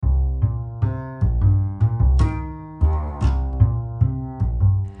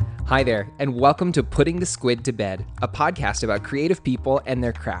Hi there, and welcome to Putting the Squid to Bed, a podcast about creative people and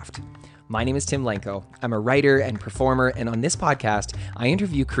their craft. My name is Tim Lenko. I'm a writer and performer, and on this podcast, I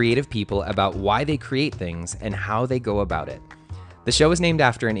interview creative people about why they create things and how they go about it. The show is named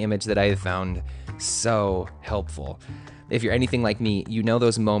after an image that I have found so helpful. If you're anything like me, you know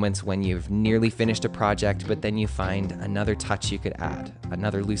those moments when you've nearly finished a project, but then you find another touch you could add,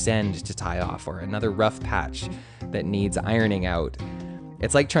 another loose end to tie off, or another rough patch that needs ironing out.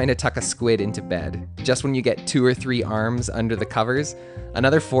 It's like trying to tuck a squid into bed. Just when you get 2 or 3 arms under the covers,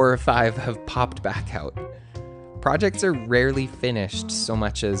 another 4 or 5 have popped back out. Projects are rarely finished so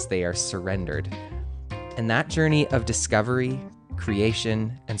much as they are surrendered. And that journey of discovery,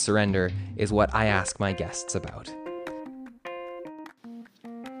 creation, and surrender is what I ask my guests about.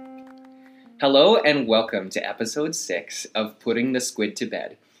 Hello and welcome to episode 6 of Putting the Squid to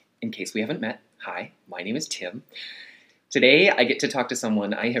Bed. In case we haven't met, hi, my name is Tim. Today, I get to talk to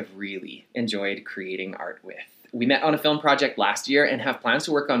someone I have really enjoyed creating art with. We met on a film project last year and have plans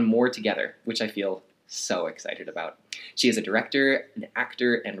to work on more together, which I feel so excited about. She is a director, an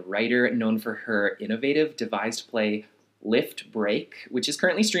actor, and writer known for her innovative devised play Lift Break, which is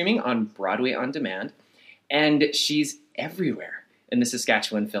currently streaming on Broadway On Demand, and she's everywhere in the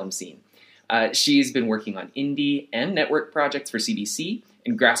Saskatchewan film scene. She's been working on indie and network projects for CBC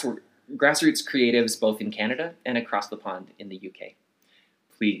and grassroots creatives both in Canada and across the pond in the UK.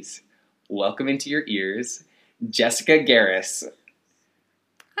 Please welcome into your ears, Jessica Gares.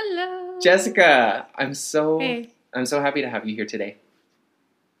 Hello. Jessica, I'm so happy to have you here today.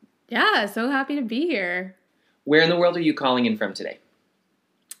 Yeah, so happy to be here. Where in the world are you calling in from today?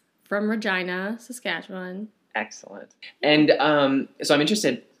 From Regina, Saskatchewan. Excellent. And so I'm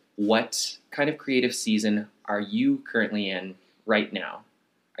interested, what kind of creative season are you currently in right now?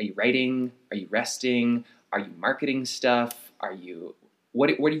 Are you writing? Are you resting? Are you marketing stuff? What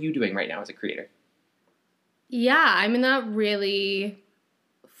are you doing right now as a creator? Yeah, I'm in that really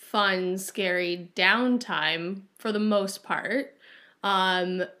fun, scary downtime for the most part,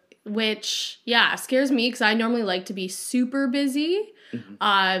 which, scares me because I normally like to be super busy.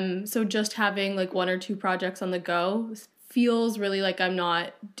 Mm-hmm. So just having like 1 or 2 projects on the go feels really like I'm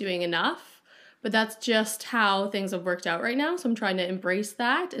not doing enough. But that's just how things have worked out right now. So I'm trying to embrace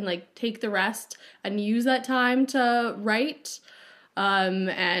that and like take the rest and use that time to write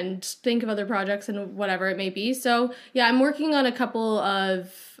and think of other projects and whatever it may be. So yeah, I'm working on a couple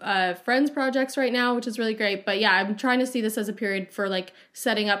of friends projects right now, which is really great. But yeah, I'm trying to see this as a period for like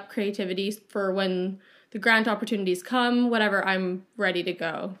setting up creativity for when the grant opportunities come, whatever, I'm ready to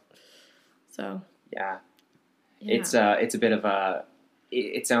go. So yeah. It's a bit of a...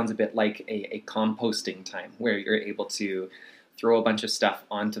 It sounds a bit like a composting time where you're able to throw a bunch of stuff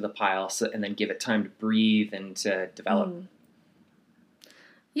onto the pile and then give it time to breathe and to develop.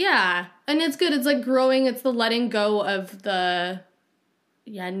 Yeah, and it's good. It's like growing. It's the letting go of the,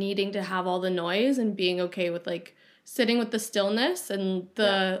 needing to have all the noise and being okay with like sitting with the stillness and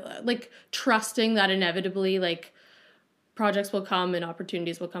the like trusting that inevitably like projects will come and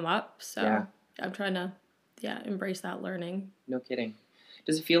opportunities will come up. So I'm trying to, embrace that learning. No kidding.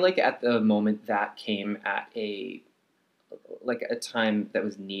 Does it feel like at the moment that came at a time that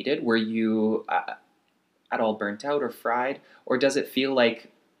was needed? Were you at all burnt out or fried? Or does it feel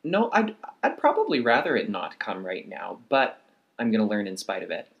like, no, I'd probably rather it not come right now, but I'm going to learn in spite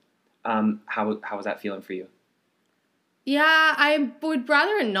of it? How is that feeling for you? Yeah, I would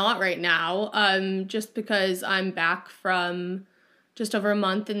rather it not right now, just because I'm back from just over a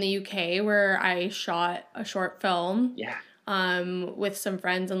month in the UK where I shot a short film. Yeah. With some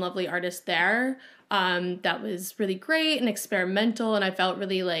friends and lovely artists there. That was really great and experimental, and I felt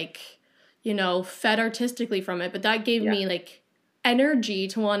really like, fed artistically from it. But that gave me like energy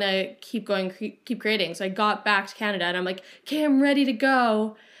to want to keep going, keep creating. So I got back to Canada and I'm like, okay, I'm ready to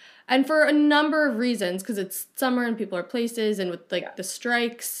go. And for a number of reasons, because it's summer and people are places, and with like the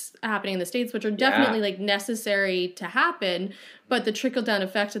strikes happening in the States, which are definitely like necessary to happen. But the trickle down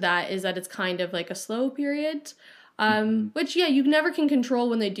effect of that is that it's kind of like a slow period. Which, you never can control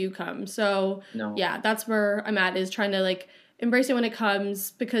when they do come. So, that's where I'm at, is trying to, like, embrace it when it comes,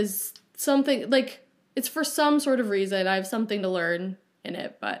 because something, like, it's for some sort of reason. I have something to learn in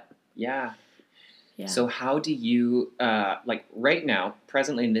it, but... Yeah. So how do you, right now,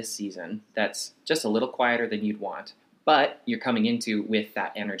 presently in this season, that's just a little quieter than you'd want, but you're coming into with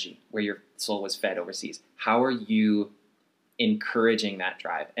that energy where your soul was fed overseas. How are you encouraging that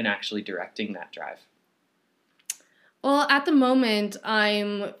drive and actually directing that drive? Well, at the moment,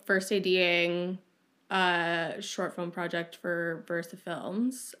 I'm first ADing a short film project for Versa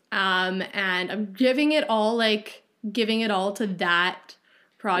Films, and I'm giving it all to that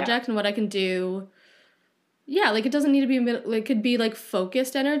project and what I can do. Yeah, like it doesn't need to be, it could be like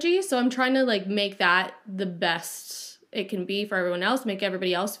focused energy. So I'm trying to like make that the best it can be for everyone else, make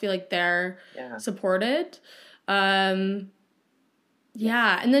everybody else feel like they're supported. And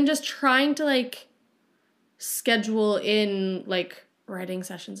then just trying to like schedule in like writing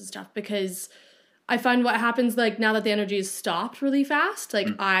sessions and stuff, because I find what happens like now that the energy is stopped really fast, like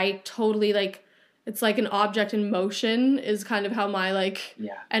I totally like, it's like an object in motion is kind of how my like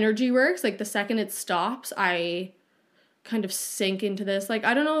energy works. Like the second it stops, I kind of sink into this, like,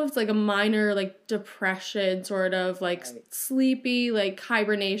 I don't know if it's like a minor like depression, sort of like sleepy, like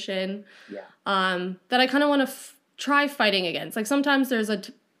hibernation, that I kind of want to try fighting against. Like sometimes there's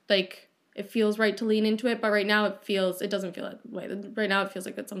like, it feels right to lean into it, but right now it doesn't feel that way. Right now it feels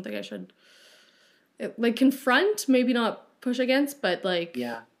like it's something I should like confront, maybe not push against, but like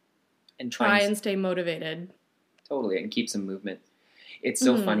and try and stay motivated. Totally, and keep some movement. It's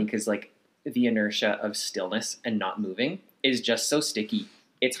so funny because like the inertia of stillness and not moving is just so sticky.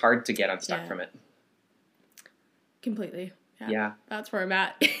 It's hard to get unstuck from it. Completely. Yeah. That's where I'm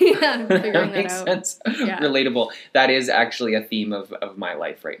at. Figuring that makes out. sense. Relatable. That is actually a theme of my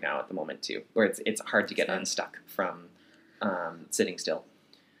life right now at the moment too, where it's hard to get unstuck from sitting still.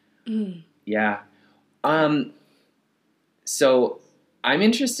 Yeah. So I'm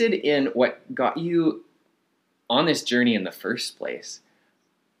interested in what got you on this journey in the first place.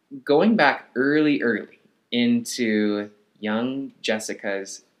 Going back early into young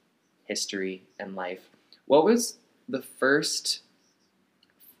Jessica's history and life, what was the first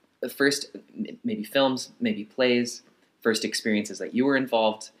maybe films, maybe plays, first experiences that you were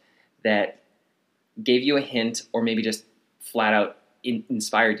involved that gave you a hint, or maybe just flat out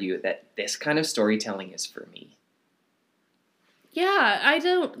inspired you that this kind of storytelling is for me? Yeah, I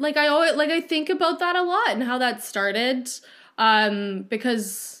think about that a lot and how that started,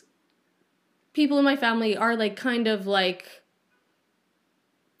 because people in my family are like kind of like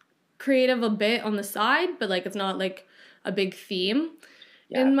creative a bit on the side, but like it's not like a big theme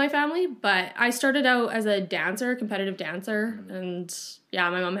in my family. But I started out as a dancer, competitive dancer, and my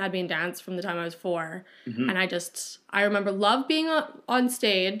mom had me in dance from the time I was 4, and I remember love being on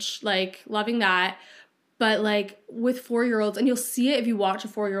stage, like loving that. But like with 4-year-olds, and you'll see it if you watch a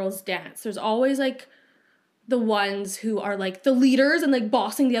 4-year-old's dance, there's always like the ones who are like the leaders and like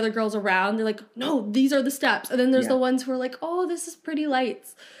bossing the other girls around. They're like, no, these are the steps. And then there's the ones who are like, oh, this is pretty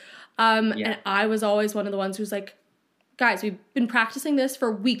lights. And I was always one of the ones who's like, guys, we've been practicing this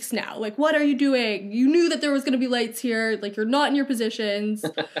for weeks now. Like, what are you doing? You knew that there was going to be lights here. Like, you're not in your positions.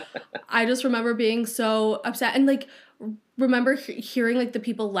 I just remember being so upset and like remember hearing like the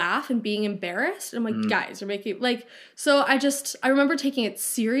people laugh and being embarrassed. And I'm like, guys, you're making like, so I remember taking it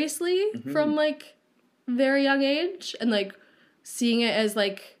seriously from like very young age and like seeing it as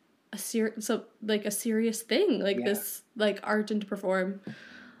like a serious thing, like this like art and to perform.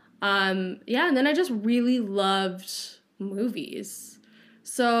 And then I just really loved movies.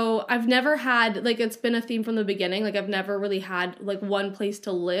 So I've never had, like, it's been a theme from the beginning. Like, I've never really had, like, one place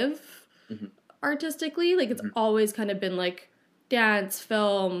to live artistically. Like, it's always kind of been, like, dance,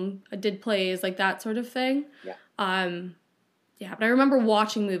 film, I did plays, like, that sort of thing. But I remember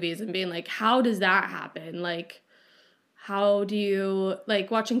watching movies and being like, how does that happen? Like, how do you,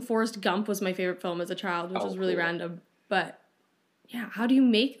 like, watching Forrest Gump was my favorite film as a child, which was really random. But, yeah, how do you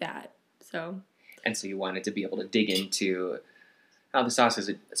make that? And so you wanted to be able to dig into how the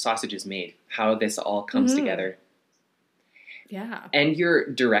sausage is made, how this all comes together. Yeah. And you're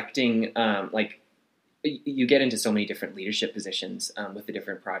directing, like, you get into so many different leadership positions with the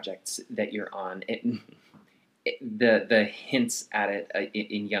different projects that you're on. The hints at it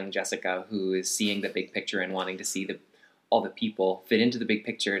in young Jessica, who is seeing the big picture and wanting to see all the people fit into the big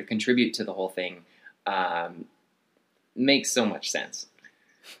picture to contribute to the whole thing, makes so much sense.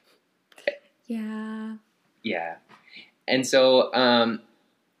 Yeah. Yeah. And so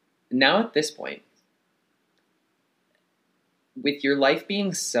now at this point, with your life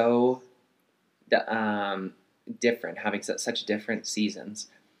being so different, having such different seasons,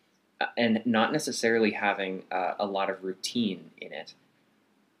 and not necessarily having a lot of routine in it,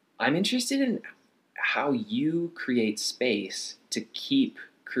 I'm interested in how you create space to keep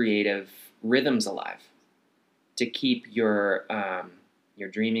creative rhythms alive, to keep your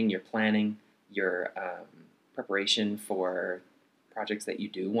dreaming, your planning, your preparation for projects that you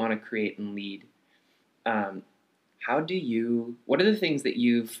do want to create and lead. What are the things that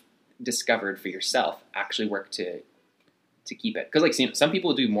you've discovered for yourself actually work to keep it? Because like some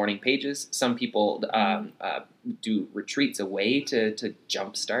people do morning pages, some people do retreats away to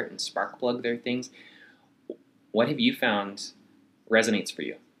jumpstart and spark plug their things. What have you found resonates for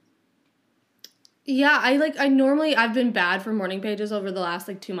you? Yeah, I've been bad for morning pages over the last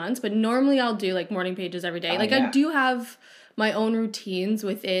like 2 months, but normally I'll do like morning pages every day. I do have my own routines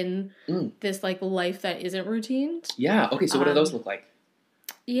within this like life that isn't routine. Yeah. Okay. So what do those look like?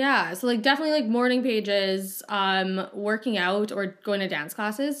 Yeah. So like definitely like morning pages, working out or going to dance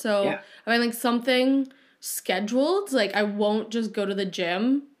classes. So I find like something scheduled, like I won't just go to the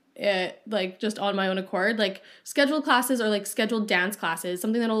gym like just on my own accord, like scheduled classes or like scheduled dance classes,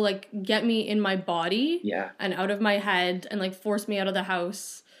 something that'll like get me in my body and out of my head and like force me out of the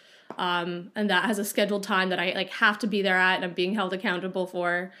house, and that has a scheduled time that I like have to be there at and I'm being held accountable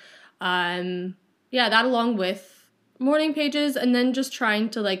for. That along with morning pages, and then just trying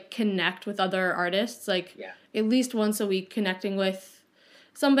to like connect with other artists, like at least once a week connecting with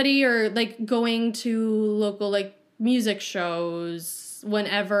somebody, or like going to local like music shows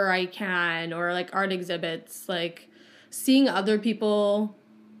whenever I can, or like art exhibits, like seeing other people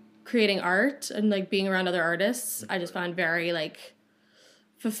creating art and like being around other artists, I just find very like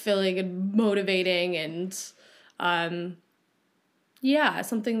fulfilling and motivating, and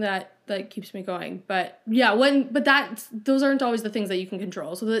something that keeps me going. But those aren't always the things that you can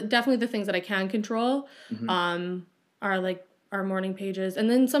control. So definitely the things that I can control are like our morning pages, and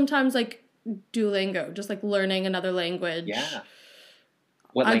then sometimes like Duolingo, just like learning another language. Yeah.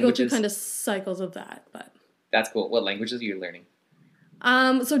 What I languages? go through kind of cycles of that, but that's cool. What languages are you learning?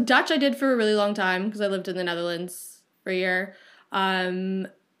 So Dutch I did for a really long time because I lived in the Netherlands for a year.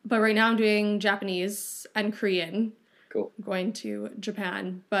 But right now I'm doing Japanese and Korean. Cool. I'm going to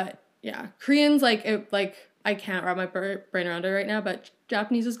Japan, but yeah, Korean's like I can't wrap my brain around it right now, but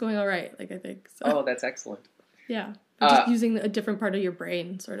Japanese is going all right. Like I think so. Oh, that's excellent. Yeah, just using a different part of your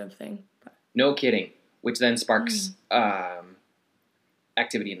brain, sort of thing. But. No kidding. Which then sparks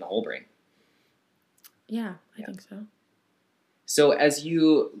activity in the whole brain. Yeah, I think so. So as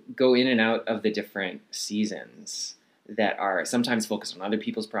you go in and out of the different seasons that are sometimes focused on other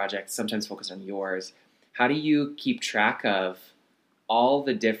people's projects, sometimes focused on yours, how do you keep track of all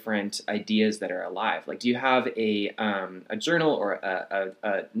the different ideas that are alive? Like, do you have a journal or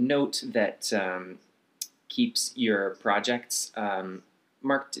a note that keeps your projects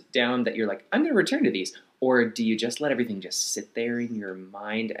marked down that you're like, I'm going to return to these? Or do you just let everything just sit there in your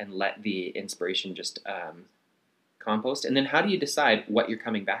mind and let the inspiration just compost? And then how do you decide what you're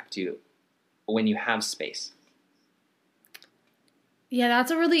coming back to when you have space? Yeah,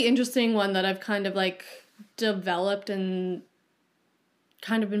 that's a really interesting one that I've kind of like developed and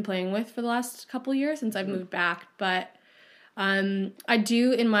kind of been playing with for the last couple years since I've moved back. But I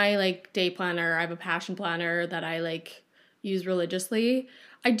do in my like day planner, I have a passion planner that I like use religiously.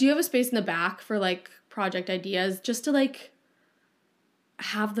 I do have a space in the back for like project ideas just to like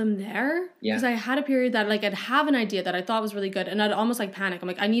have them there, because I had a period that like I'd have an idea that I thought was really good and I'd almost like panic. I'm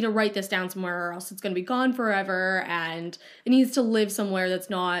like, I need to write this down somewhere or else it's going to be gone forever, and it needs to live somewhere that's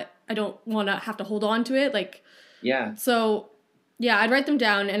not, I don't want to have to hold on to it, like so I'd write them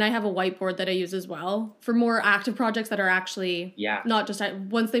down, and I have a whiteboard that I use as well for more active projects that are actually not just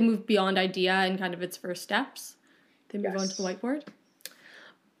once they move beyond idea and kind of its first steps, they move on to the whiteboard.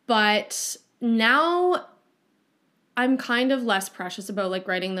 But now I'm kind of less precious about like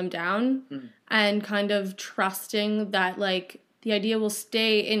writing them down and kind of trusting that like the idea will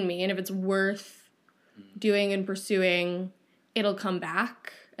stay in me, and if it's worth doing and pursuing, it'll come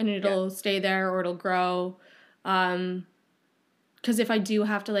back and it'll stay there, or it'll grow. Because if I do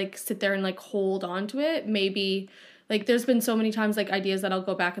have to like sit there and like hold on to it, maybe like there's been so many times like ideas that I'll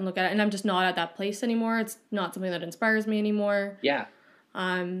go back and look at it and I'm just not at that place anymore. It's not something that inspires me anymore. So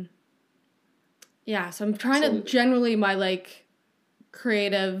I'm trying to generally my like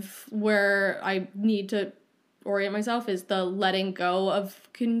creative where I need to orient myself is the letting go of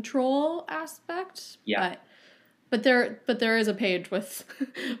control aspect. But there is a page with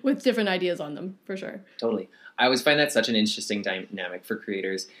with different ideas on them for sure. Totally. I always find that such an interesting dynamic for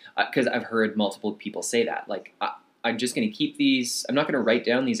creators, because I've heard multiple people say that. Like, I'm just going to keep these. I'm not going to write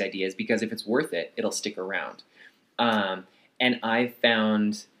down these ideas because if it's worth it, it'll stick around. And I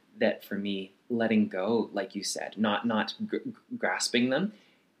found that for me, letting go, like you said, not grasping them,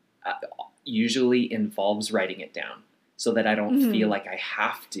 usually involves writing it down so that I don't feel like I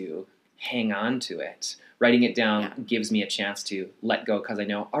have to hang on to it. Writing it down gives me a chance to let go because I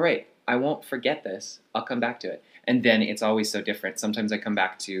know, all right, I won't forget this. I'll come back to it. And then it's always so different. Sometimes I come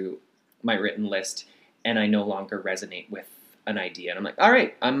back to my written list and I no longer resonate with an idea. And I'm like, all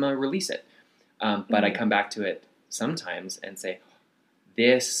right, I'm going to release it. But I come back to it sometimes and say,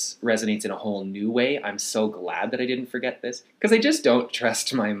 this resonates in a whole new way. I'm so glad that I didn't forget this, because I just don't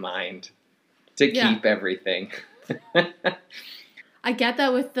trust my mind to keep everything. I get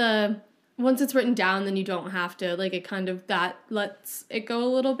that with once it's written down, then you don't have to, like, it kind of, that lets it go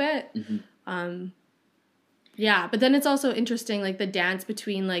a little bit. Yeah, but then it's also interesting, like, the dance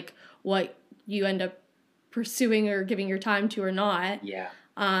between, like, what you end up pursuing or giving your time to or not. Yeah.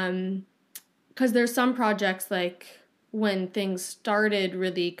 Because there's some projects, like, when things started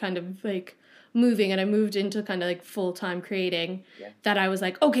really kind of, like, moving and I moved into kind of, like, full-time creating, that I was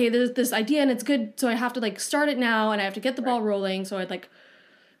like, okay, there's this idea and it's good, so I have to, like, start it now and I have to get the ball rolling. So I'd, like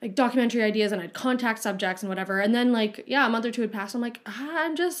documentary ideas and I'd contact subjects and whatever. And then, like, yeah, a month or two would pass. I'm like,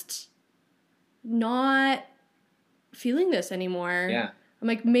 I'm just not feeling this anymore. Yeah. I'm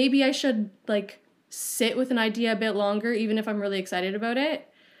like, maybe I should, like, sit with an idea a bit longer, even if I'm really excited about it.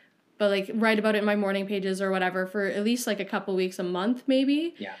 But, like, write about it in my morning pages or whatever for at least, like, a couple weeks, a month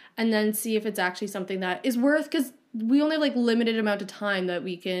maybe. Yeah. And then see if it's actually something that is worth, because we only have, like, limited amount of time that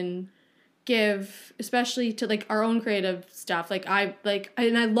we can give, especially to, like, our own creative stuff. Like, I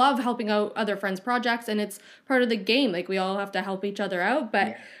love helping out other friends' projects, and it's part of the game. Like, we all have to help each other out.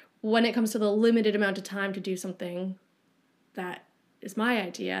 But when it comes to the limited amount of time to do something that is my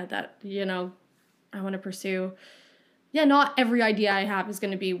idea that, you know, I want to pursue, not every idea I have is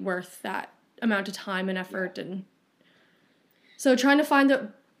going to be worth that amount of time and effort. And so trying to find the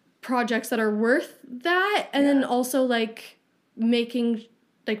projects that are worth that, and then also, like, making,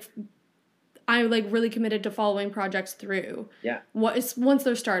 like, I'm, like, really committed to following projects through. Yeah. Once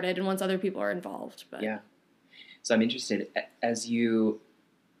they're started and once other people are involved. But yeah. So I'm interested, as you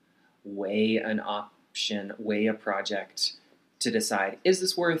weigh an option, weigh a project to decide, is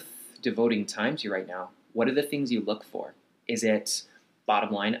this worth devoting time to right now? What are the things you look for? Is it,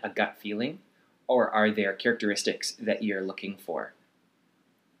 bottom line, a gut feeling? Or are there characteristics that you're looking for?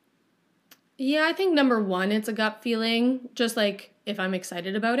 Yeah, I think number one, it's a gut feeling, just, like, if I'm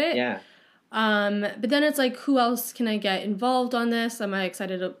excited about it. Yeah. But then it's like, who else can I get involved on this? Am I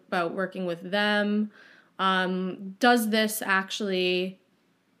excited about working with them? Does this actually,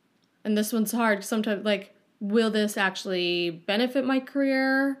 and this one's hard, sometimes, like, will this actually benefit my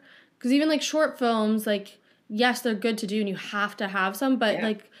career? Because even, like, short films, like, yes, they're good to do and you have to have some, but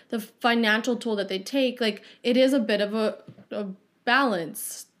like, the financial toll that they take, like, it is a bit of a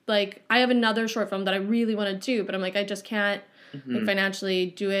balance. Like, I have another short film that I really want to do, but I'm like, I just can't, like, financially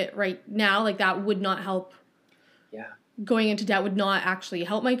do it right now. Like, that would not help. Yeah. Going into debt would not actually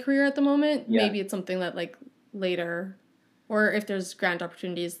help my career at the moment. Yeah. Maybe it's something that, like, later, or if there's grant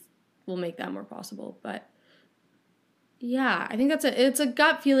opportunities, will make that more possible. But yeah, I think it's a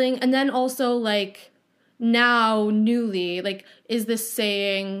gut feeling. And then also, like, now newly, like, is this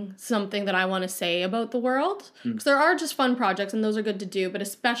saying something that I want to say about the world? Because there are just fun projects and those are good to do, but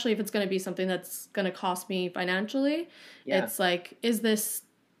especially if it's going to be something that's going to cost me financially, it's like, is this,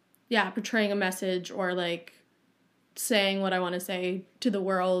 portraying a message or, like, saying what I want to say to the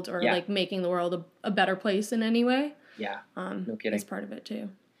world, or like making the world a better place in any way? Yeah, no kidding. That's part of it too.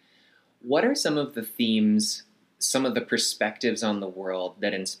 What are some of the themes, some of the perspectives on the world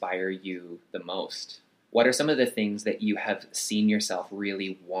that inspire you the most? What are some of the things that you have seen yourself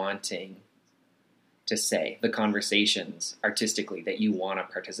really wanting to say, the conversations artistically that you want to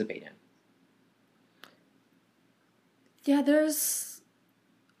participate in? Yeah, there's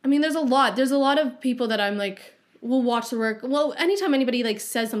a lot. There's a lot of people that I'm like, will watch the work. Well, anytime anybody, like,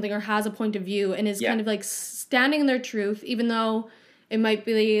 says something or has a point of view and is kind of, like, standing in their truth, even though it might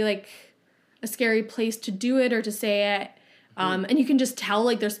be, like, a scary place to do it or to say it. And you can just tell,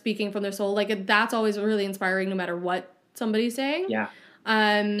 like, they're speaking from their soul. Like, that's always really inspiring no matter what somebody's saying. Yeah.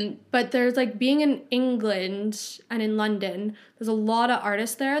 But there's, like, being in England and in London, there's a lot of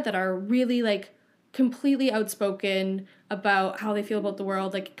artists there that are really, like, completely outspoken about how they feel about the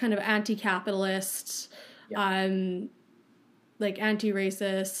world, like, kind of anti-capitalist, like,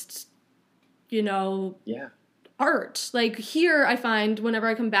 anti-racist, you know, art. Like, here I find whenever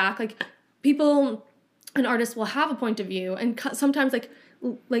I come back, like, people and artists will have a point of view and sometimes,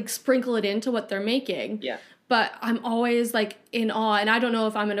 like sprinkle it into what they're making. Yeah. But I'm always, like, in awe, and I don't know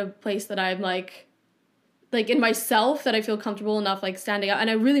if I'm in a place that I'm, like in myself that I feel comfortable enough, like, standing out, and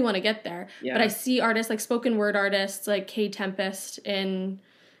I really want to get there. Yeah. But I see artists, like spoken word artists, like Kay Tempest in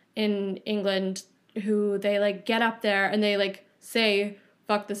England, who they, like, get up there and they, like, say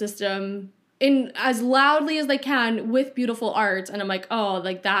fuck the system in as loudly as they can with beautiful art, and I'm like, oh,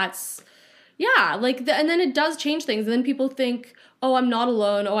 like, that's like, and then it does change things, and then people think, oh, I'm not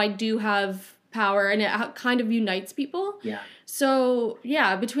alone, oh, I do have power, and it kind of unites people. Yeah. So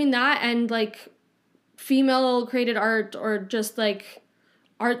yeah, between that and, like, female created art, or just, like,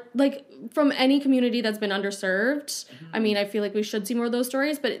 art, like, from any community that's been underserved. I mean, I feel like we should see more of those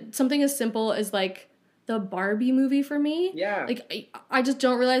stories, but something as simple as, like, the Barbie movie for me. Yeah. Like, I just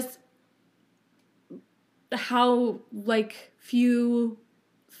don't realize how, like, few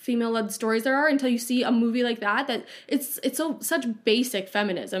female-led stories there are until you see a movie like that it's such basic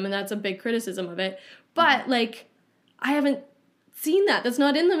feminism, and that's a big criticism of it. But, like, I haven't seen that. That's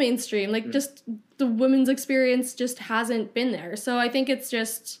not in the mainstream. Like, just the women's experience just hasn't been there. So I think it's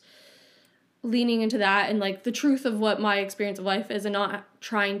just leaning into that and, like, the truth of what my experience of life is, and not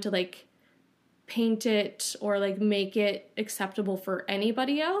trying to, like, paint it or, like, make it acceptable for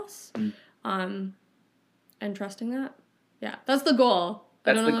anybody else. And trusting that. Yeah, that's the goal.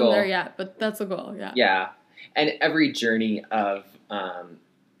 That's I don't know the if I'm goal. there yet, but that's the goal. Yeah. Yeah, and every journey of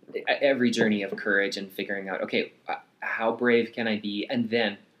courage and figuring out, okay, how brave can I be, and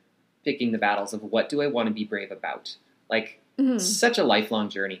then picking the battles of what do I want to be brave about. Like, such a lifelong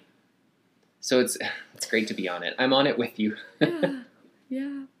journey. So it's great to be on it. I'm on it with you.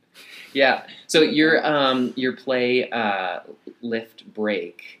 Yeah. Yeah. So your play Lift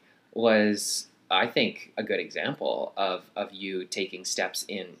Break was, I think, a good example of you taking steps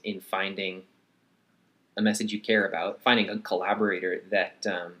in finding a message you care about, finding a collaborator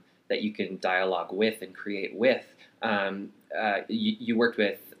that you can dialogue with and create with. You worked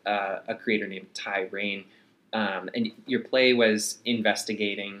with a creator named Ty Rain, and your play was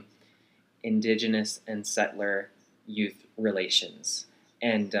investigating Indigenous and settler youth relations,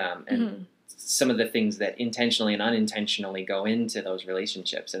 and some of the things that intentionally and unintentionally go into those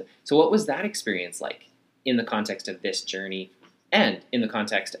relationships. And so what was that experience like in the context of this journey and in the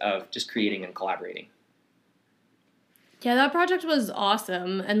context of just creating and collaborating? Yeah, that project was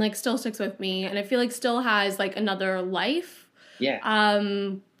awesome, and, like, still sticks with me, and I feel like still has, like, another life. Yeah.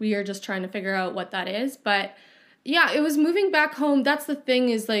 We are just trying to figure out what that is. But yeah, it was moving back home. That's the thing,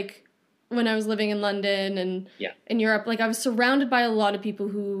 is, like, when I was living in London and in Europe, like, I was surrounded by a lot of people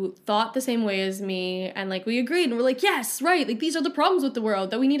who thought the same way as me, and, like, we agreed, and we're like, yes, right, like, these are the problems with the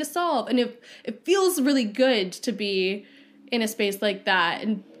world that we need to solve. And it feels really good to be in a space like that,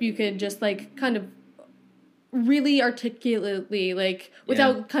 and you could just, like, kind of really articulately, like,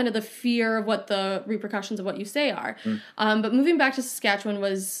 without kind of the fear of what the repercussions of what you say are. But moving back to Saskatchewan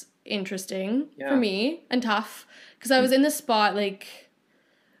was interesting for me, and tough, because I was in this spot, like,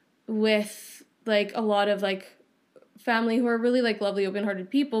 with, like, a lot of, like, family who are really, like, lovely, open-hearted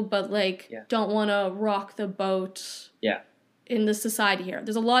people, but, like, don't want to rock the boat in the society here.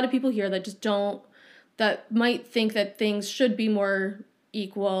 There's a lot of people here that just don't, that might think that things should be more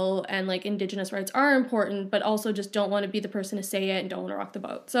equal, and, like, Indigenous rights are important, but also just don't want to be the person to say it and don't want to rock the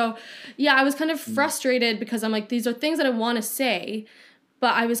boat. So yeah, I was kind of frustrated, because I'm like, these are things that I want to say,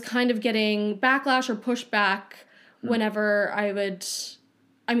 but I was kind of getting backlash or pushback whenever I would,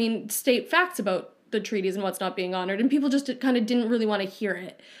 state facts about the treaties and what's not being honored, and people just kind of didn't really want to hear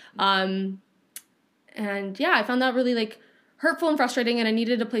it. And yeah, I found that really, like, hurtful and frustrating, and I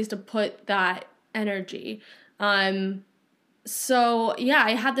needed a place to put that energy. So yeah,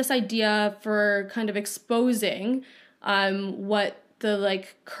 I had this idea for kind of exposing what the,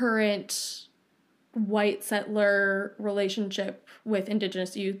 like, current white settler relationship with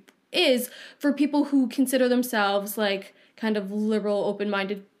Indigenous youth is for people who consider themselves, like, kind of liberal,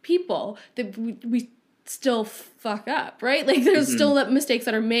 open-minded people, that we still fuck up, right? Like, there's still mistakes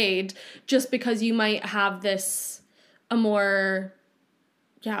that are made just because you might have a more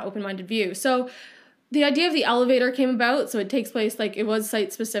open-minded view. So the idea of the elevator came about. So it takes place, like, it was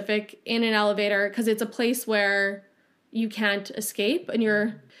site-specific in an elevator, because it's a place where you can't escape, and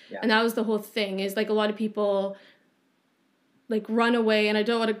and that was the whole thing, is, like, a lot of people, like, run away, and I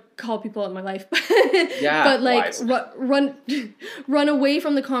don't want to call people out in my life, but like, run away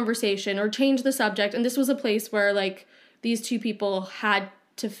from the conversation or change the subject. And this was a place where, like, these two people had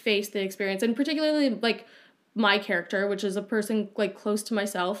to face the experience, and particularly, like, my character, which is a person, like, close to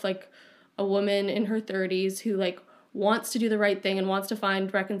myself, like, a woman in her 30s who, like, wants to do the right thing and wants to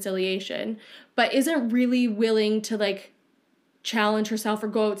find reconciliation, but isn't really willing to, like, challenge herself or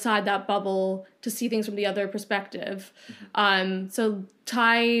go outside that bubble to see things from the other perspective. So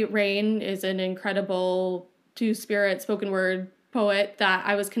Ty Rain is an incredible two-spirit spoken word poet that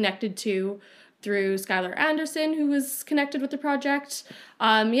I was connected to through Skylar Anderson, who was connected with the project.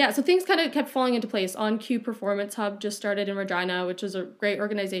 So things kind of kept falling into place. On Cue Performance Hub just started in Regina, which is a great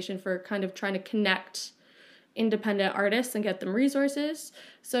organization for kind of trying to connect independent artists and get them resources.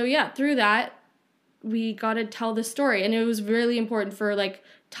 So yeah, through that, we got to tell this story. And it was really important for, like,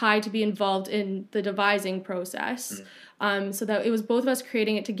 Ty to be involved in the devising process. So that it was both of us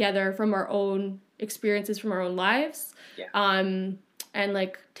creating it together from our own experiences, from our own lives. And,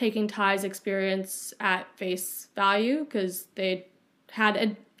 like, taking Ty's experience at face value, because they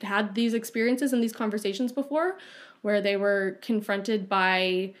had had these experiences and these conversations before where they were confronted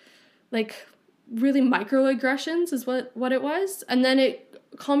by like really microaggressions is what it was. And then it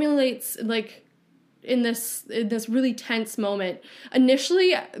culminates like in this really tense moment.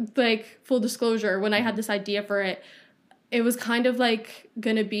 Initially, like, full disclosure, when I had this idea for it, it was kind of like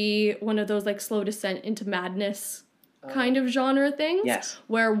gonna be one of those like slow descent into madness kind of genre things. Yes.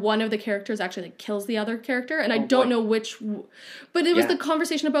 Where one of the characters actually like kills the other character, and I don't know which, but it was the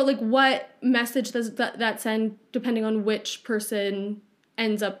conversation about like what message does that send depending on which person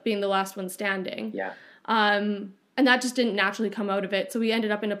ends up being the last one standing. Yeah. And that just didn't naturally come out of it. So we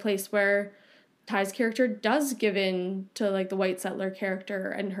ended up in a place where Ty's character does give in to like the white settler character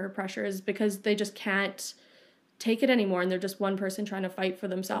and her pressures because they just can't take it anymore, and they're just one person trying to fight for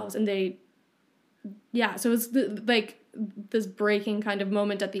themselves. And so it's like this breaking kind of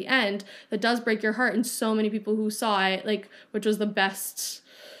moment at the end that does break your heart, and so many people who saw it, like, which was the best,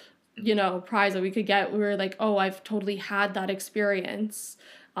 you know, prize that we could get, we were like, oh, I've totally had that experience,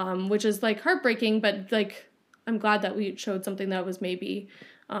 which is like heartbreaking, but like I'm glad that we showed something that was maybe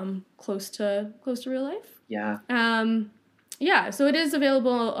close to real life. Yeah. So it is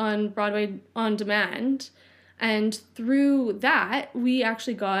available on Broadway on demand, and through that we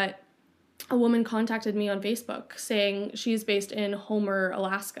actually got a woman contacted me on Facebook saying she's based in Homer,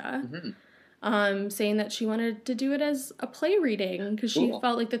 Alaska, saying that she wanted to do it as a play reading because she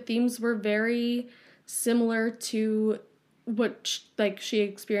felt like the themes were very similar to what she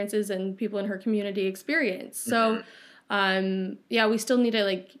experiences and people in her community experience. So, we still need to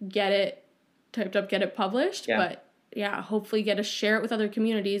like get it typed up, get it published, but hopefully get to share it with other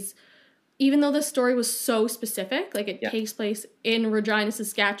communities. Even though the story was so specific, like it takes place in Regina,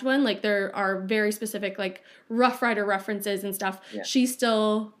 Saskatchewan, like there are very specific like Rough Rider references and stuff. Yeah. She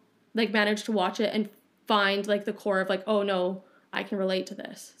still like managed to watch it and find like the core of like, oh no, I can relate to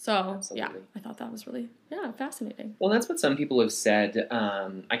this. So Absolutely. I thought that was really fascinating. Well, that's what some people have said.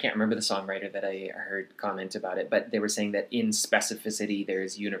 I can't remember the songwriter that I heard comment about it, but they were saying that in specificity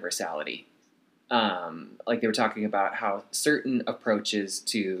there's universality. Like they were talking about how certain approaches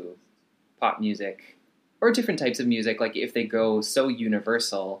to pop music or different types of music, like if they go so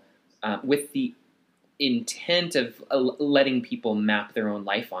universal with the intent of letting people map their own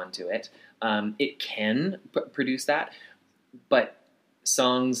life onto it, it can produce that. But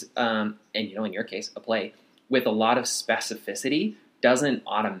songs, and you know, in your case, a play, with a lot of specificity doesn't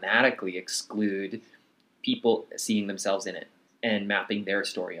automatically exclude people seeing themselves in it and mapping their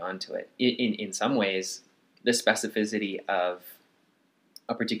story onto it. In some ways, the specificity of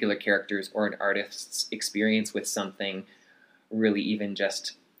a particular character's or an artist's experience with something really even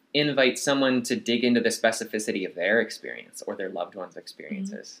just invites someone to dig into the specificity of their experience or their loved one's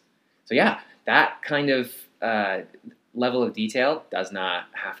experiences. So that kind of level of detail does not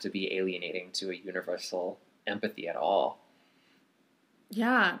have to be alienating to a universal empathy at all.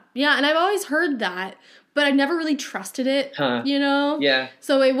 Yeah, and I've always heard that, but I never really trusted it, you know? Yeah.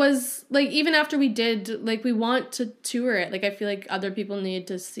 So it was, like, even after we did, like, we want to tour it. Like, I feel like other people need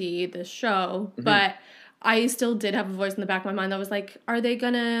to see this show, but I still did have a voice in the back of my mind that was like, are they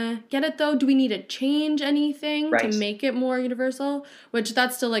gonna get it, though? Do we need to change anything to make it more universal? Which,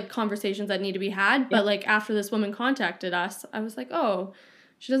 that's still, like, conversations that need to be had. But, like, after this woman contacted us, I was like, oh,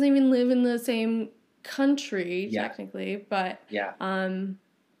 she doesn't even live in the same country technically, but could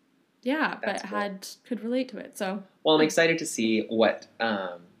relate to it. So I'm excited to see what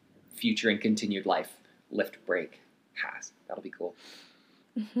future and continued life Lift Break has. That'll be cool.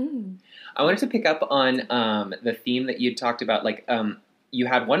 I wanted to pick up on the theme that you talked about. Like you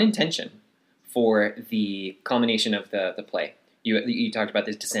had one intention for the culmination of the play. You talked about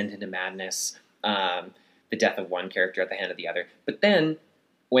this descent into madness, the death of one character at the hand of the other, but then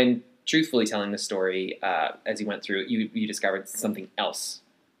when truthfully telling the story, as you went through, you discovered something else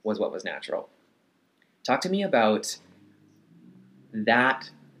was what was natural. Talk to me about that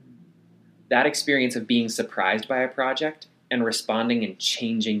experience of being surprised by a project and responding and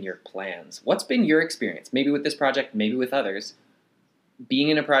changing your plans. What's been your experience, maybe with this project, maybe with others, being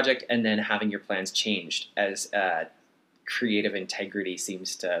in a project and then having your plans changed as creative integrity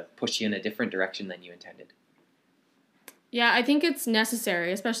seems to push you in a different direction than you intended? Yeah, I think it's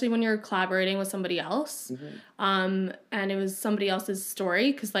necessary, especially when you're collaborating with somebody else. And it was somebody else's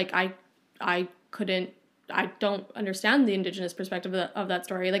story, because like I don't understand the Indigenous perspective of that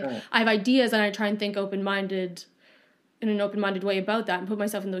story. Like I have ideas and I try and think in an open-minded way about that and put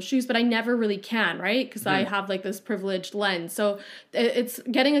myself in those shoes, but I never really can, right? Because I have like this privileged lens. So it's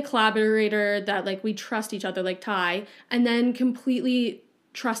getting a collaborator that like we trust each other, like Ty, and then completely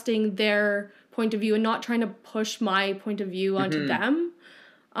trusting their point of view and not trying to push my point of view onto them.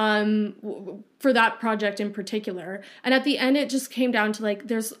 for that project in particular. And at the end, it just came down to like,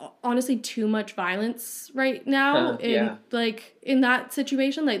 there's honestly too much violence right now in like in that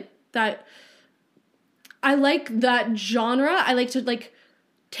situation. Like that, I like that genre. I like to like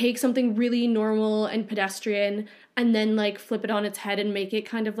take something really normal and pedestrian and then like flip it on its head and make it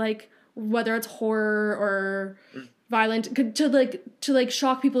kind of like, whether it's horror or violent, to like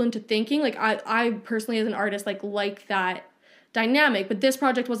shock people into thinking. Like I personally as an artist like that dynamic, but this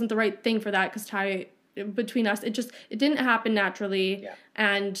project wasn't the right thing for that, because between us, it didn't happen naturally.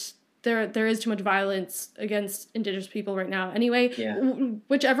 And there is too much violence against Indigenous people right now anyway.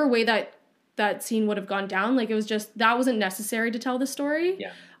 Whichever way that scene would have gone down, like it was just, that wasn't necessary to tell the story.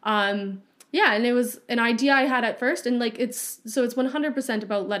 And it was an idea I had at first, and like it's 100%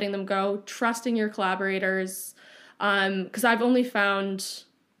 about letting them go, trusting your collaborators, because I've only found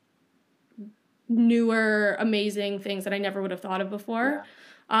newer, amazing things that I never would have thought of before.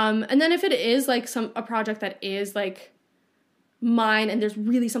 And then if it is like a project that is like mine and there's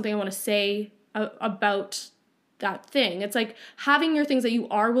really something I want to say about that thing, it's like having your things that you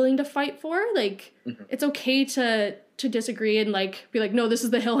are willing to fight for. Like it's okay to disagree and like be like, no, this is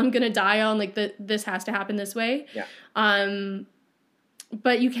the hill I'm gonna die on, like this has to happen this way.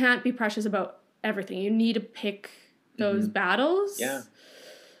 But you can't be precious about everything. You need to pick those battles.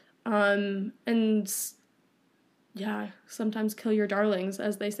 And sometimes kill your darlings,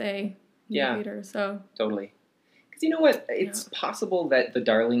 as they say in the theater. So totally. Because you know what, it's possible that the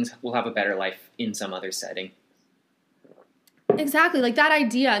darlings will have a better life in some other setting. Exactly, like that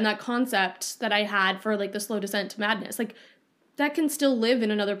idea and that concept that I had for like the slow descent to madness, like that can still live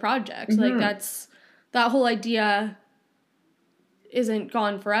in another project. Like that whole idea isn't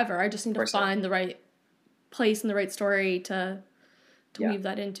gone forever. I just need to find the right place and the right story to weave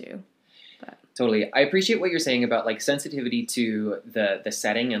that into. But. Totally. I appreciate what you're saying about like sensitivity to the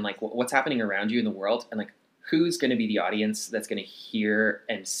setting and like what's happening around you in the world, and like who's going to be the audience that's going to hear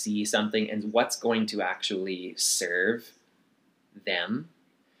and see something, and what's going to actually serve them,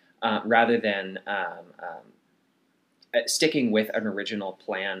 rather than sticking with an original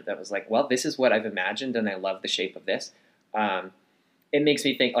plan that was like, well, this is what I've imagined and I love the shape of this. It makes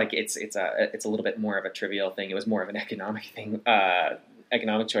me think like it's a little bit more of a trivial thing. It was more of an economic thing,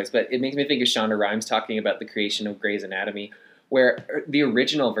 economic choice, but it makes me think of Shonda Rhimes talking about the creation of Grey's Anatomy, where the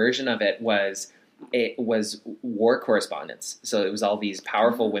original version of it was war correspondence. So it was all these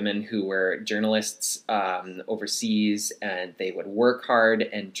powerful women who were journalists overseas, and they would work hard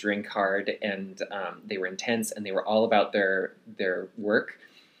and drink hard, and they were intense, and they were all about their work.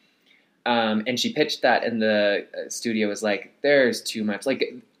 And she pitched that, and the studio was like, there's too much,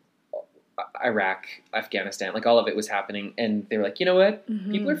 like Iraq, Afghanistan, like all of it was happening. And they were like, you know what?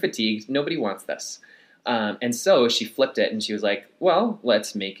 People are fatigued. Nobody wants this. And so she flipped it, and she was like, well,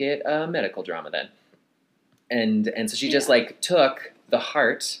 let's make it a medical drama then. And so she just like took the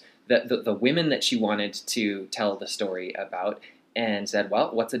heart, the women that she wanted to tell the story about, and said, well,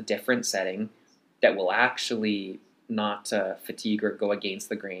 what's a different setting that will actually not fatigue or go against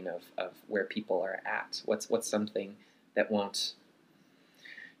the grain of where people are at? What's something that won't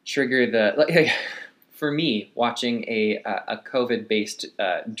trigger the... For me, watching a COVID-based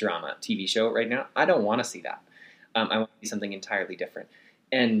drama TV show right now, I don't want to see that. I want to see something entirely different.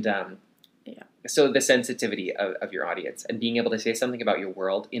 And so the sensitivity of your audience and being able to say something about your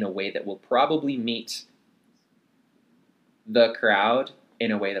world in a way that will probably meet the crowd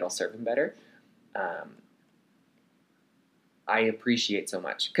in a way that'll serve them better, I appreciate so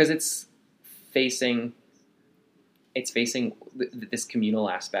much, because it's facing this communal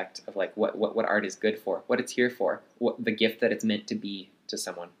aspect of like what art is good for, what it's here for, what the gift that it's meant to be to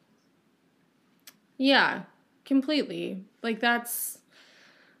someone. Yeah, completely. Like that's,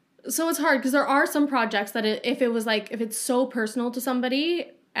 so it's hard because there are some projects that if it's so personal to somebody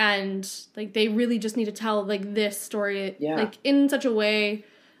and like they really just need to tell like this story like in such a way,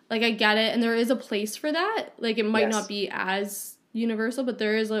 like I get it, and there is a place for that. Like it might not be as universal, but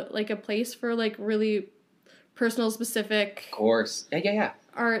there is a place for like really personal, specific, of course,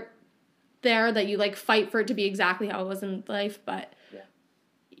 art there that you like fight for it to be exactly how it was in life. But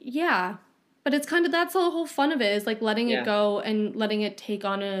but it's kind of, that's the whole fun of it, is like letting it go and letting it take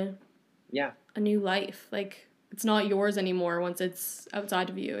on a new life. Like it's not yours anymore once it's outside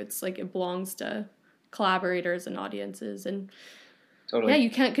of you. It's like it belongs to collaborators and audiences, and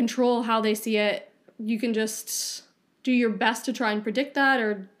you can't control how they see it. You can just do your best to try and predict that,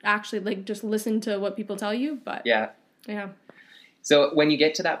 or actually like just listen to what people tell you. But so when you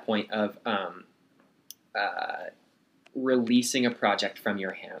get to that point of releasing a project from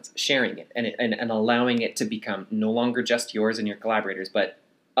your hands, sharing it, and allowing it to become no longer just yours and your collaborators, but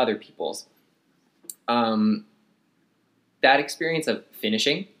other people's. That experience of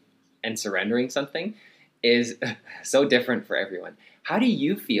finishing and surrendering something is so different for everyone. How do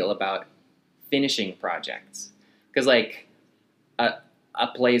you feel about finishing projects? Because like a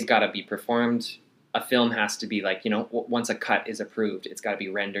play's got to be performed. A film has to be like, once a cut is approved, it's got to be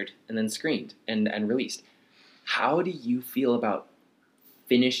rendered and then screened and released. How do you feel about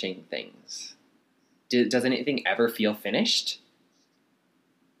finishing things? Does anything ever feel finished?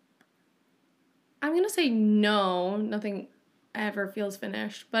 I'm going to say no. Nothing ever feels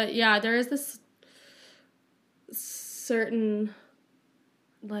finished. But yeah, there is this certain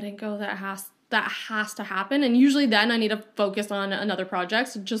letting go that has to happen. And usually then I need to focus on another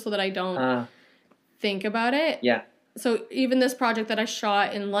project just so that I don't think about it. Yeah. So even this project that I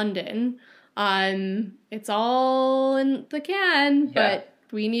shot in London, it's all in the can, but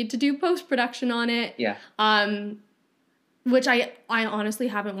we need to do post-production on it. Yeah. Which I honestly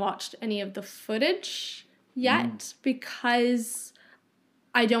haven't watched any of the footage yet because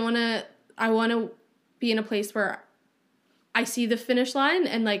I want to be in a place where I see the finish line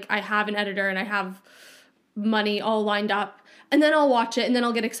and like I have an editor and I have money all lined up, and then I'll watch it and then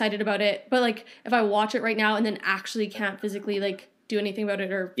I'll get excited about it. But like if I watch it right now and then actually can't physically like do anything about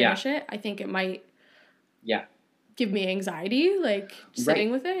it or finish it, I think it might give me anxiety like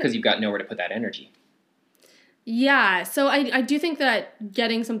sitting with it. Because you've got nowhere to put that energy. Yeah, so I do think that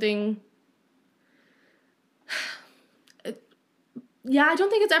getting something... I don't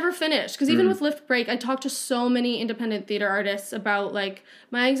think it's ever finished. Because even with Lift Break, I talked to so many independent theater artists about, like,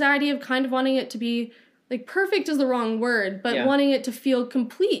 my anxiety of kind of wanting it to be, like, perfect is the wrong word, but wanting it to feel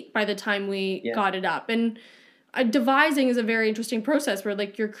complete by the time we got it up. And devising is a very interesting process where,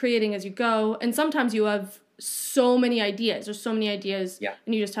 like, you're creating as you go, and sometimes you have so many ideas. There's so many ideas,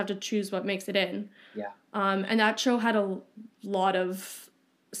 and you just have to choose what makes it in. Yeah. And that show had a lot of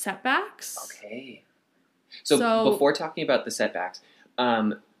setbacks. Okay. So before talking about the setbacks,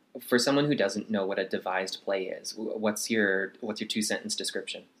 for someone who doesn't know what a devised play is, what's your 2-sentence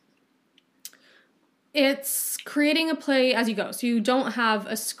description? It's creating a play as you go. So you don't have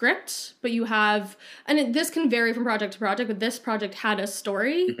a script, but you have, and this can vary from project to project, but this project had a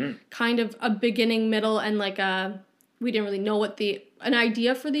story, kind of a beginning, middle, and like we didn't really know an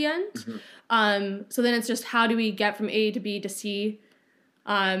idea for the end. So then it's just how do we get from A to B to C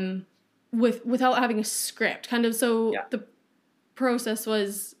without having a script, kind of. So the process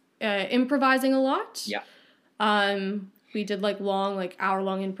was improvising a lot. We did like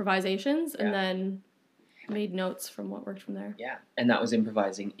hour-long improvisations and then made notes from what worked from there. Yeah, and that was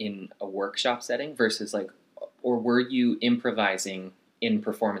improvising in a workshop setting versus or were you improvising in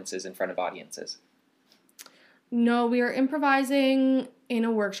performances in front of audiences? No, we were improvising in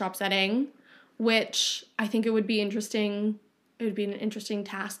a workshop setting, which I think it would be interesting. It would be an interesting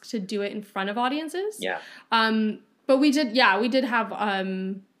task to do it in front of audiences. Yeah. But we did have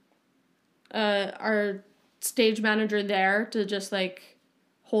our stage manager there to just like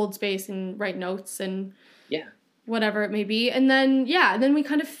hold space and write notes and whatever it may be. And then we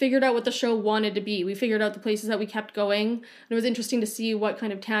kind of figured out what the show wanted to be. We figured out the places that we kept going. And it was interesting to see what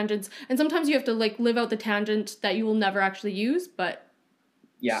kind of tangents. And sometimes you have to like live out the tangent that you will never actually use, but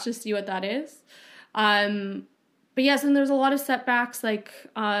just see what that is. But yes, and there's a lot of setbacks. Like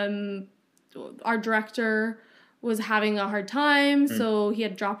our director was having a hard time, so he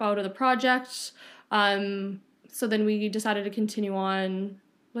had to drop out of the project. So then we decided to continue on,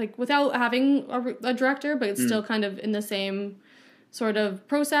 like, without having a director, but it's still kind of in the same sort of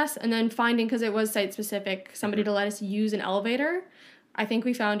process. And then finding, because it was site-specific, somebody to let us use an elevator. I think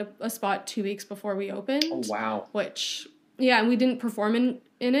we found a spot 2 weeks before we opened. Oh, wow. Which, and we didn't perform in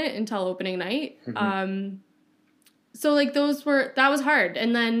it until opening night. So, like, that was hard.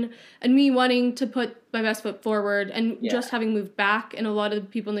 And me wanting to put my best foot forward and just having moved back and a lot of the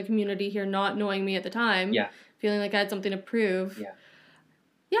people in the community here not knowing me at the time. Yeah. Feeling like I had something to prove. Yeah.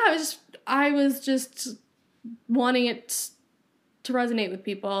 Yeah, I was just wanting it to resonate with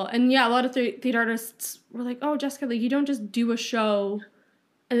people. And a lot of theater artists were like, oh, Jessica, like, you don't just do a show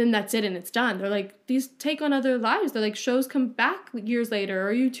and then that's it and it's done. They're like, these take on other lives. They're like, shows come back years later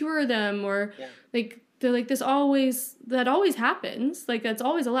or you tour them or like, they're like, that always happens. Like, that's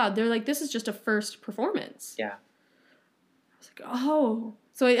always allowed. They're like, this is just a first performance. Yeah. I was like, oh.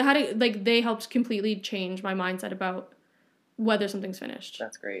 So they helped completely change my mindset about whether something's finished.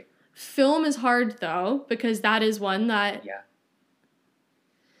 That's great. Film is hard, though, because that is one that... Yeah.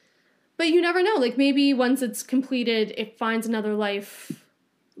 But you never know. Like, maybe once it's completed, it finds another life.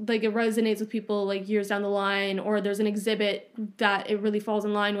 Like, it resonates with people, like, years down the line, or there's an exhibit that it really falls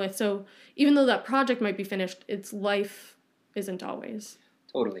in line with. So even though that project might be finished, its life isn't always.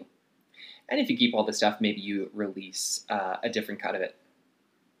 Totally. And if you keep all the stuff, maybe you release a different cut of it.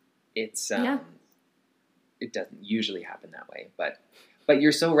 It's it doesn't usually happen that way, but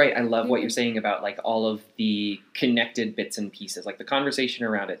you're so right. I love what you're saying about like all of the connected bits and pieces, like the conversation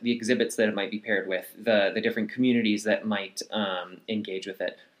around it, the exhibits that it might be paired with, the different communities that might engage with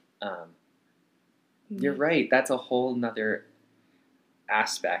it. You're right. That's a whole nother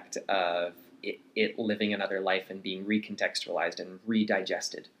aspect of it living another life and being recontextualized and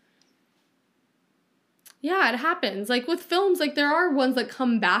redigested. Yeah, it happens. Like with films, like there are ones that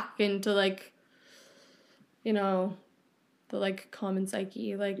come back into like, you know, the like common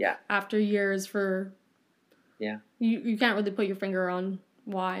psyche, like after years for you can't really put your finger on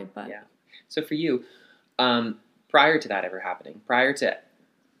why, but so for you, prior to that ever happening, prior to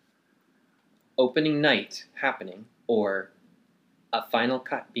opening night happening or a final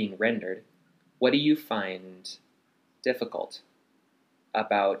cut being rendered, what do you find difficult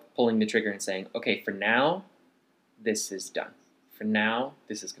about pulling the trigger and saying, okay, for now this is done, for now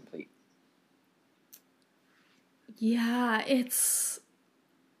this is complete?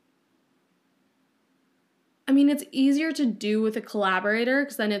 It's easier to do with a collaborator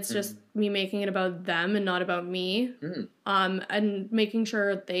because then it's just me making it about them and not about me. And making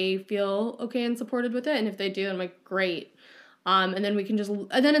sure they feel okay and supported with it. And if they do, I'm like, great. And then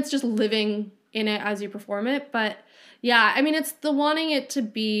then it's just living in it as you perform it. But yeah, it's the wanting it to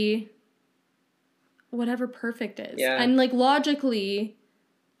be whatever perfect is. Yeah. And like logically,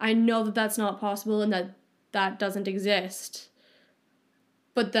 I know that that's not possible and that doesn't exist.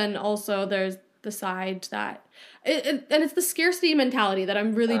 But then also there's the side that and it's the scarcity mentality that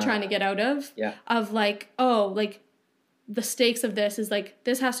I'm really trying to get out of. Yeah. Of like, oh, like the stakes of this is like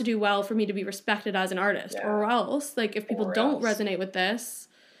this has to do well for me to be respected as an artist, or else like if people don't resonate with this,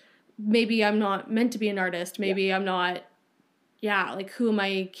 maybe I'm not meant to be an artist. Maybe I'm not. Yeah, like who am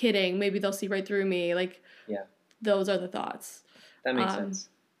I kidding? Maybe they'll see right through me. Like, those are the thoughts. That makes sense.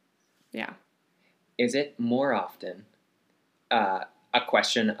 Yeah. Is it more often a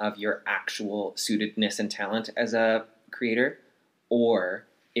question of your actual suitedness and talent as a creator, or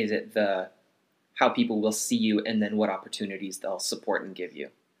is it how people will see you and then what opportunities they'll support and give you?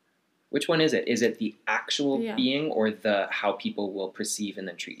 Which one is it? Is it the actual being or how people will perceive and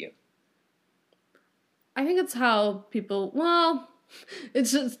then treat you? I think it's how people,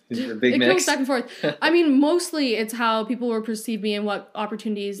 it's just, it big goes back and forth. Mostly it's how people will perceive me and what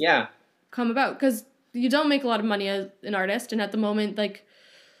opportunities come about. Because you don't make a lot of money as an artist. And at the moment, like,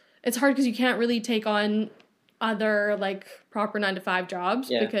 it's hard because you can't really take on other, like, proper 9-to-5 jobs.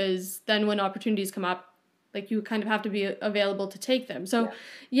 Because then when opportunities come up, like, you kind of have to be available to take them. So,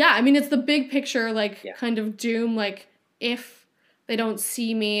 it's the big picture, like, kind of doom. Like, if they don't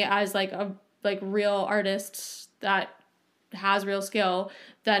see me as, like, a real artist that has real skill,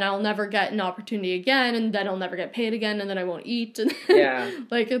 then I'll never get an opportunity again, and then I'll never get paid again, and then I won't eat. And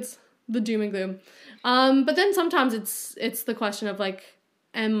like it's the doom and gloom. But then sometimes it's the question of like,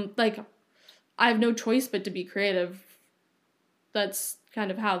 I have no choice but to be creative. That's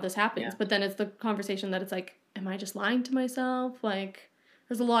kind of how this happens. Yeah. But then it's the conversation that it's like, am I just lying to myself? Like,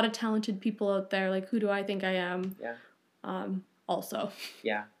 there's a lot of talented people out there. Like, who do I think I am? Yeah. Also.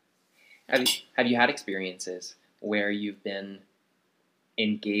 Yeah. Have you had experiences where you've been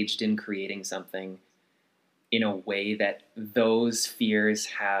engaged in creating something in a way that those fears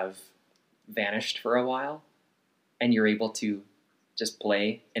have vanished for a while and you're able to just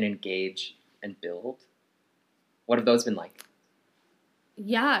play and engage and build? What have those been like?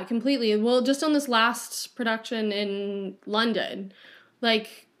 Yeah, completely. Well, just on this last production in London,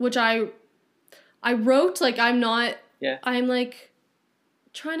 like, which I wrote, like, I'm like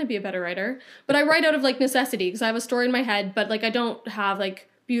trying to be a better writer, but I write out of like necessity because I have a story in my head, but like I don't have like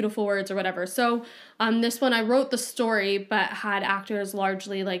beautiful words or whatever. So this one I wrote the story but had actors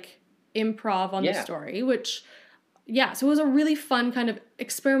largely like improv on the story, which so it was a really fun kind of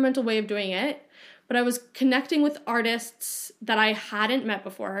experimental way of doing it. But I was connecting with artists that I hadn't met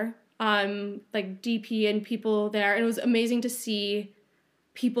before, like DP and people there, and it was amazing to see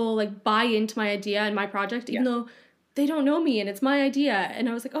people like buy into my idea and my project, even though they don't know me and it's my idea. And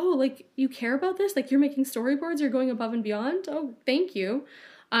I was like, oh, like, you care about this? Like, you're making storyboards, you're going above and beyond? Oh, thank you.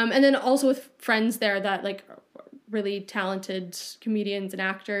 And then also with friends there that, like, really talented comedians and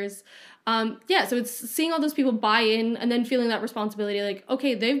actors. So it's seeing all those people buy in and then feeling that responsibility, like,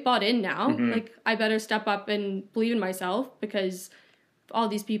 okay, they've bought in now. Mm-hmm. Like, I better step up and believe in myself because all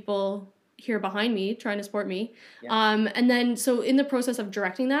these people here behind me trying to support me. Yeah. And then, so in the process of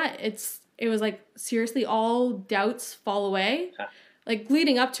directing that, it was like, seriously, all doubts fall away. Huh. like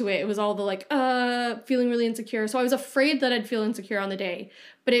leading up to it, it was all the like, feeling really insecure. So I was afraid that I'd feel insecure on the day,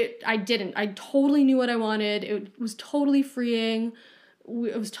 but I didn't. I totally knew what I wanted. It was totally freeing.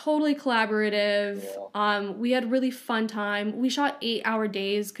 It was totally collaborative. Cool. We had really fun time. We shot 8-hour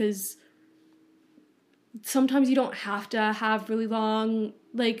days because sometimes you don't have to have really long,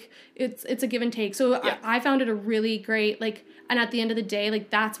 like it's a give and take. So Yeah. I found it a really great, like, and at the end of the day, like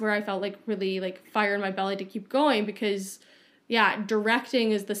that's where I felt like really like fire in my belly to keep going, because yeah,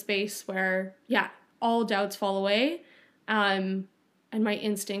 directing is the space where all doubts fall away, and my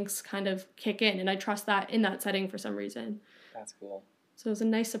instincts kind of kick in, and I trust that in that setting for some reason. That's cool. So it was a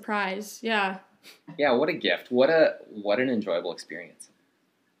nice surprise. Yeah. Yeah, what a gift. What an enjoyable experience.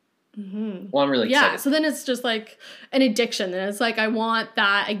 Mm-hmm. Well, I'm really excited. Yeah, so then it's just like an addiction, and it's like I want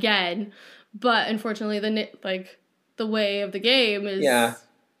that again, but unfortunately the way of the game is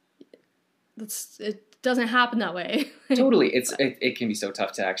it doesn't happen that way. Totally. It can be so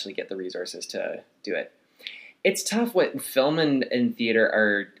tough to actually get the resources to do it. It's tough. What film and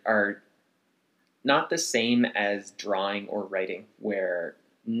theater are not the same as drawing or writing, where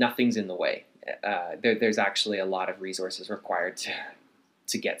nothing's in the way. There's actually a lot of resources required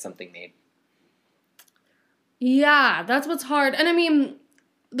to get something made. Yeah, that's what's hard. And I mean,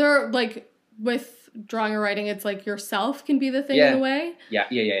 there like with drawing or writing, it's like yourself can be the thing in the way. Yeah.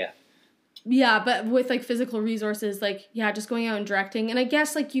 Yeah, but with like physical resources, like just going out and directing, and I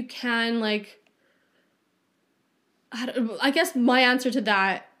guess like you can like, I guess my answer to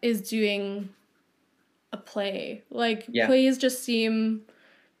that is doing a play. Like plays just seem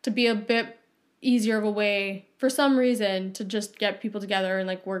to be a bit easier of a way for some reason to just get people together and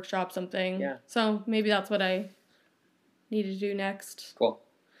like workshop something. Yeah. So maybe that's what I need to do next. Cool.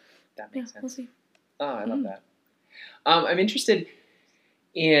 That makes sense. We'll see. Oh, I love that. I'm interested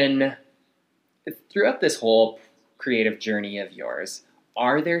in, throughout this whole creative journey of yours,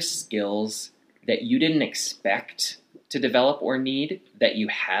 are there skills that you didn't expect to develop or need that you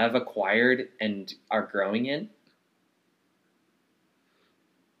have acquired and are growing in?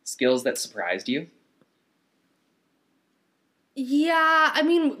 Skills that surprised you? Yeah, I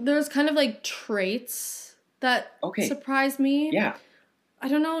mean, there's kind of like traits that surprised me. Yeah. I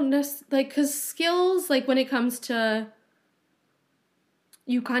don't know, like, because skills, like when it comes to,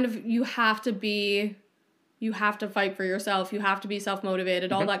 you have to fight for yourself, you have to be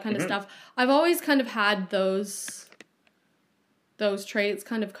self-motivated, all that kind of stuff. I've always kind of had those traits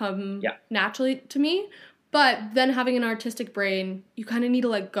kind of come naturally to me. But then having an artistic brain, you kind of need to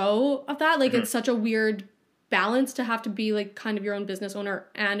let go of that. Like, it's such a weird balance to have to be, like, kind of your own business owner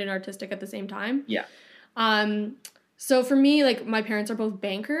and an artistic at the same time. Yeah. So for me, like, my parents are both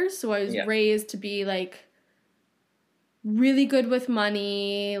bankers, so I was raised to be, like, really good with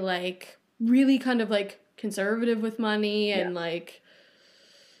money, like, really kind of, like, conservative with money, and, like,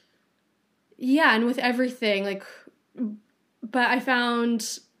 and with everything, like, but I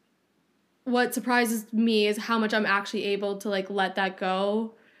found what surprises me is how much I'm actually able to, like, let that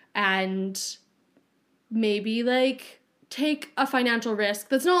go and maybe, like, take a financial risk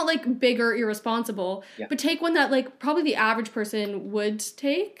that's not, like, big or irresponsible, but take one that, like, probably the average person would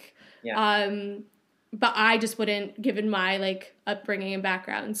take. But I just wouldn't, given my, like, upbringing and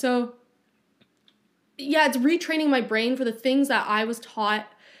background. So, it's retraining my brain for the things that I was taught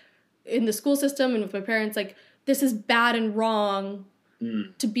in the school system and with my parents, like, this is bad and wrong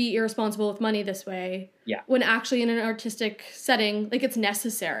to be irresponsible with money this way. Yeah. When actually in an artistic setting, like, it's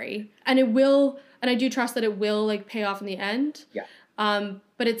necessary. And it will, and I do trust that it will, like, pay off in the end. Yeah.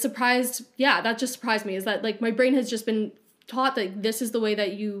 But it that just surprised me, is that, like, my brain has just been taught that this is the way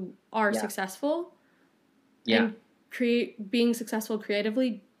that you are successful. Yeah. And being successful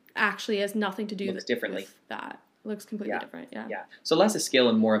creatively actually has nothing to do with that. It looks completely different. Yeah. Yeah. So less a skill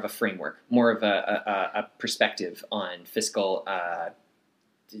and more of a framework, more of a perspective on fiscal,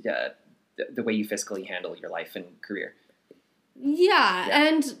 the way you fiscally handle your life and career. Yeah.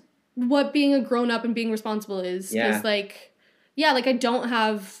 And what being a grown up and being responsible is like, like, I don't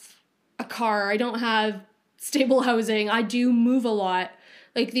have a car. I don't have stable housing. I do move a lot.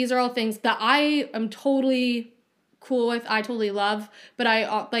 Like, these are all things that I am totally cool with. I totally love, but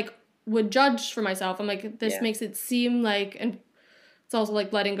I like would judge for myself. I'm like, this makes it seem like, and it's also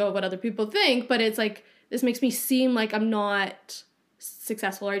like letting go of what other people think, but it's like, this makes me seem like I'm not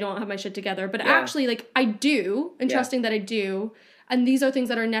successful or I don't have my shit together. But actually, like, I do, and trusting that I do. And these are things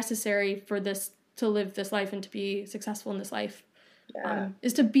that are necessary for this, to live this life and to be successful in this life.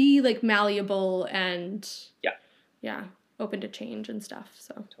 Is to be, like, malleable and open to change and stuff.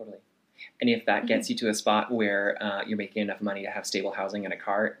 So totally. And if that gets you to a spot where you're making enough money to have stable housing and a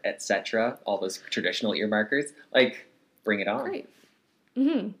car, etc., all those traditional earmarkers, like, bring it on. Great.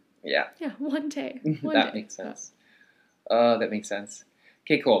 Mm-hmm. Yeah. Yeah, one day. That makes sense. That makes sense.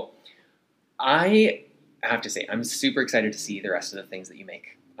 Okay, cool. I have to say, I'm super excited to see the rest of the things that you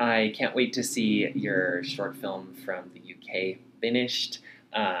make. I can't wait to see your short film from the UK finished.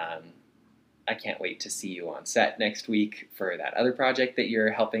 I can't wait to see you on set next week for that other project that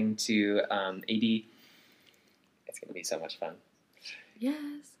you're helping to AD. It's going to be so much fun.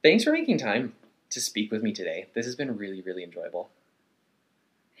 Yes. Thanks for making time to speak with me today. This has been really, really enjoyable.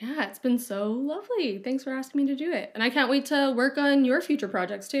 Yeah, it's been so lovely. Thanks for asking me to do it. And I can't wait to work on your future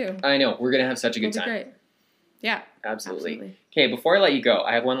projects too. I know. We're going to have such a good It'll be time. great. Yeah. Absolutely. Okay, before I let you go,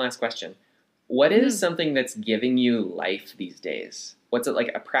 I have one last question. What is something that's giving you life these days? What's it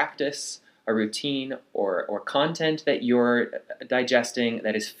like, a practice, a routine, or content that you're digesting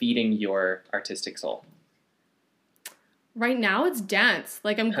that is feeding your artistic soul? Right now it's dance.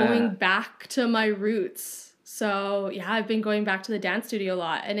 Like I'm going back to my roots. So yeah, I've been going back to the dance studio a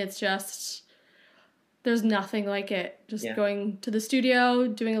lot, and it's just, there's nothing like it. Just going to the studio,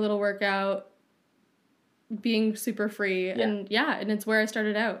 doing a little workout, being super free, and it's where I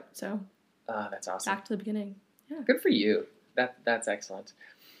started out. So that's awesome. Back to the beginning. Yeah. Good for you. That's excellent.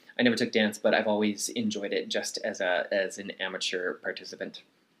 I never took dance, but I've always enjoyed it just as an amateur participant.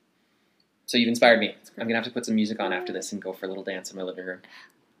 So you've inspired me. I'm gonna have to put some music on after this and go for a little dance in my living room.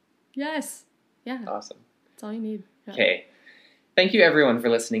 Yes. Yeah. Awesome. That's all you need. Yeah. Okay. Thank you everyone for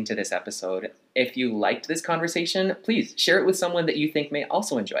listening to this episode. If you liked this conversation, please share it with someone that you think may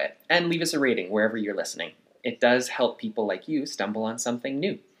also enjoy it, and leave us a rating wherever you're listening. It does help people like you stumble on something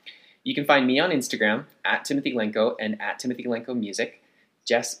new. You can find me on Instagram at Timothy Lenko and at Timothy Lenko Music.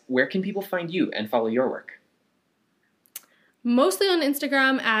 Jess, where can people find you and follow your work? Mostly on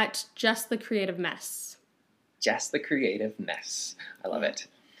Instagram at Just the Creative Mess. Just the Creative Mess. I love it.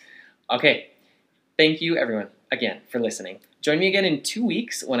 Okay. Thank you, everyone, again, for listening. Join me again in 2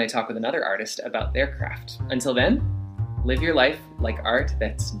 weeks when I talk with another artist about their craft. Until then, live your life like art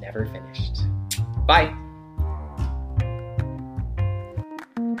that's never finished. Bye.